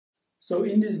So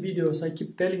in these videos, I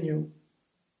keep telling you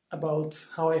about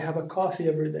how I have a coffee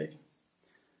every day.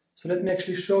 So let me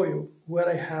actually show you where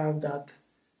I have that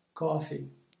coffee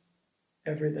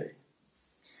every day.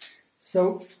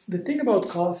 So the thing about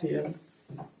coffee and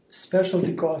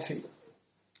specialty coffee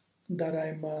that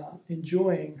I'm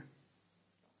enjoying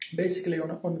basically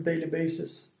on a daily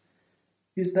basis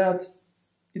is that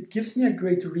it gives me a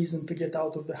great reason to get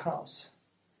out of the house.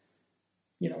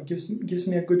 You know, gives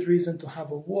me a good reason to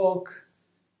have a walk,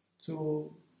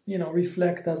 to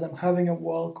reflect as I'm having a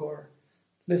walk, or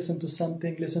listen to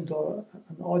something, listen to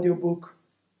an audiobook,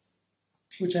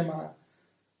 which I'm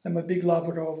a big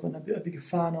lover of and a big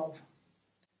fan of.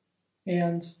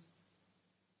 And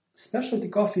specialty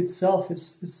coffee itself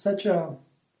is such a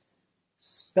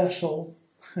special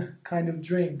kind of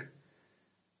drink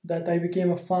that I became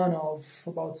a fan of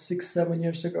about 6-7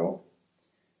 years ago.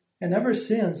 And ever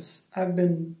since, I've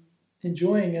been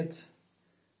enjoying it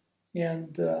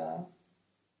and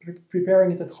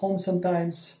preparing it at home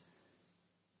sometimes,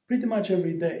 pretty much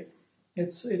every day.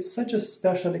 It's such a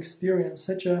special experience,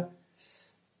 such an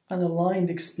aligned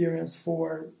experience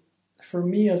for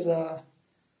me as a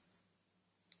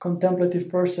contemplative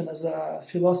person, as a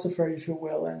philosopher, if you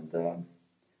will, and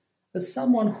as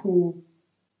someone who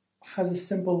has a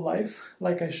simple life,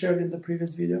 like I shared in the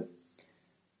previous video.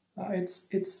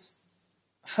 It's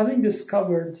having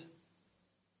discovered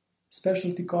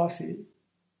specialty coffee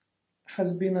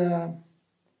has been a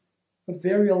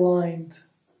very aligned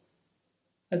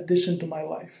addition to my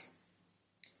life,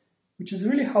 which is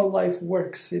really how life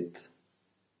works. It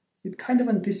kind of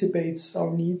anticipates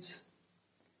our needs,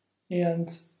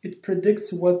 and it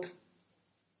predicts what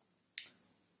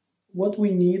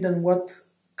we need and what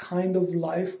kind of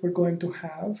life we're going to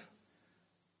have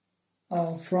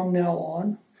from now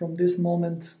on, from this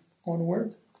moment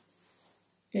onward.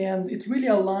 And it really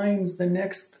aligns the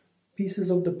next pieces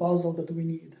of the puzzle that we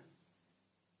need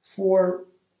for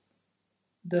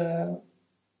the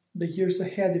years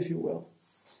ahead, if you will.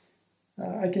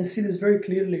 I can see this very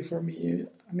clearly for me.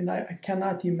 I mean, I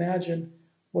cannot imagine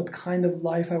what kind of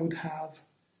life I would have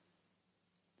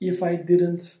if I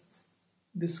didn't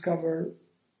discover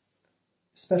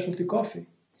specialty coffee.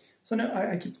 So now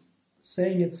I keep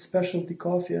saying it's specialty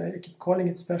coffee. I keep calling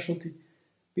it specialty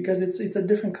because it's a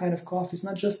different kind of coffee. It's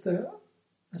not just a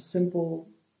simple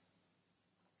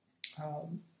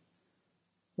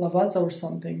lavazza or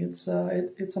something. It's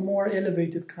a more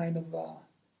elevated kind of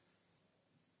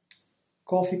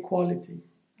coffee quality.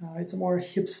 It's a more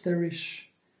hipsterish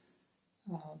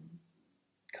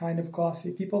kind of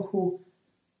coffee. People who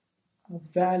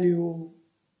value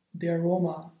the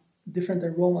aroma, different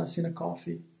aromas in a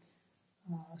coffee.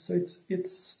 So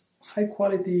it's high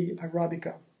quality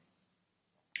Arabica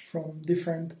from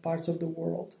different parts of the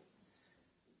world.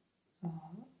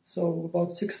 So about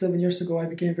 6-7 years ago, I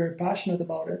became very passionate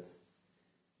about it.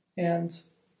 And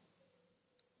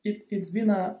it's been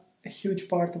a huge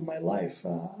part of my life,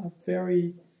 a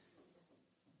very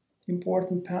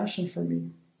important passion for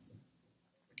me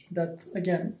that,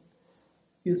 again,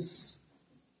 is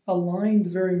aligned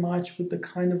very much with the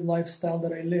kind of lifestyle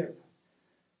that I live.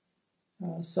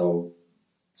 So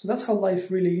that's how life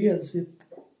really is.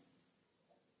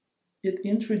 It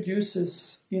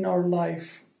introduces in our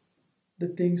life the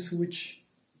things which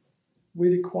we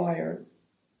require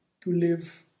to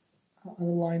live an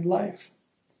aligned life.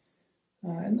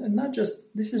 And not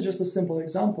just, this is just a simple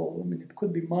example. I mean, it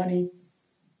could be money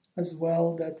as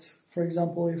well, that, for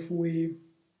example, if we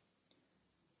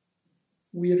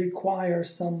require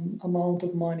some amount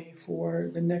of money for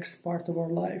the next part of our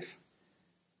life.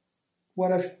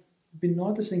 What I've been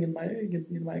noticing in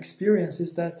my experience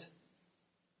is that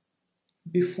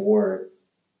before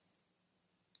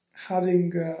having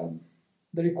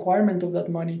the requirement of that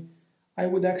money, I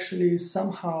would actually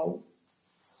somehow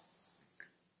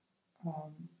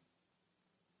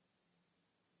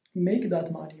make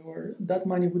that money, or that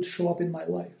money would show up in my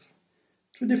life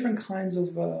through different kinds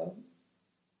of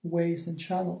ways and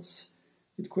channels.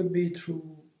 It could be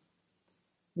through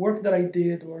work that I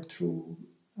did, or through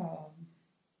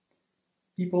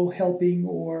people helping,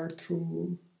 or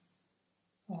through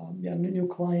new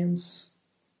clients.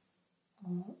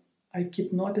 I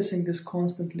keep noticing this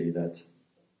constantly, that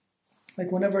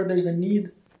like whenever there's a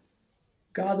need,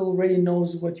 God already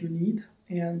knows what you need,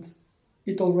 and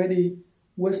it already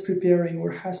was preparing or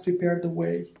has prepared the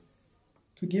way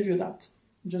to give you that.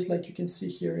 Just like you can see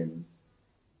here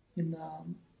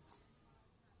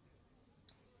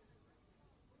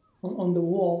on the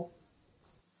wall,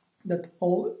 that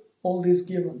all is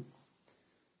given.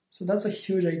 So that's a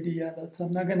huge idea that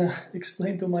I'm not gonna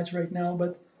explain too much right now,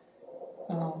 but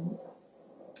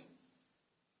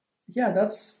yeah,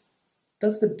 that's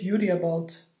the beauty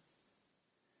about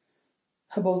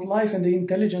life and the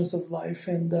intelligence of life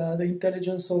and the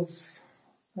intelligence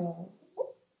uh,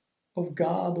 of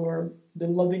God, or the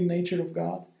loving nature of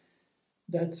God,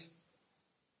 that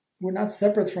we're not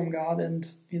separate from God. And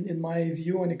in my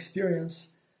view and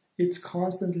experience, it's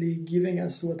constantly giving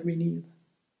us what we need.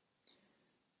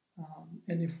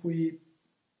 And if we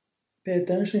pay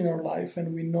attention in our life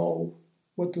and we know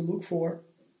what to look for,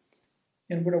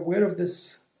 and we're aware of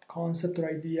this concept or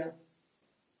idea,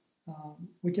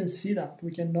 we can see that.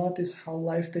 We can notice how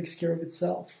life takes care of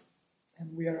itself,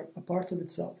 and we are a part of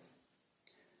itself.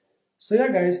 So, yeah,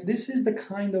 guys, this is the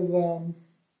kind of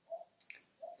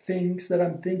things that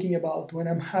I'm thinking about when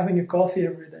I'm having a coffee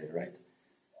every day, right?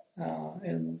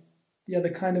 And yeah, the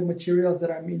kind of materials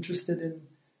that I'm interested in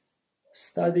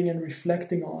studying and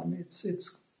reflecting on.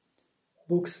 It's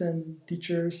books and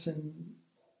teachers and,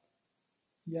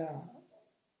 yeah,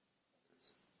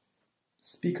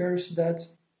 speakers that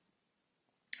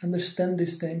understand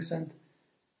these things and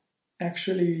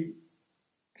actually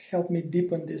help me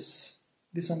deepen this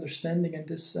understanding and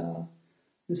this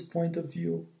point of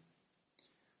view,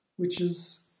 which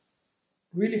is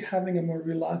really having a more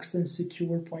relaxed and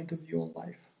secure point of view on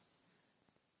life.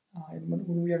 And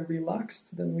when we are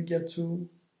relaxed, then we get to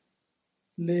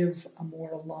live a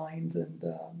more aligned and,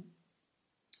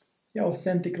 yeah,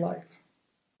 authentic life.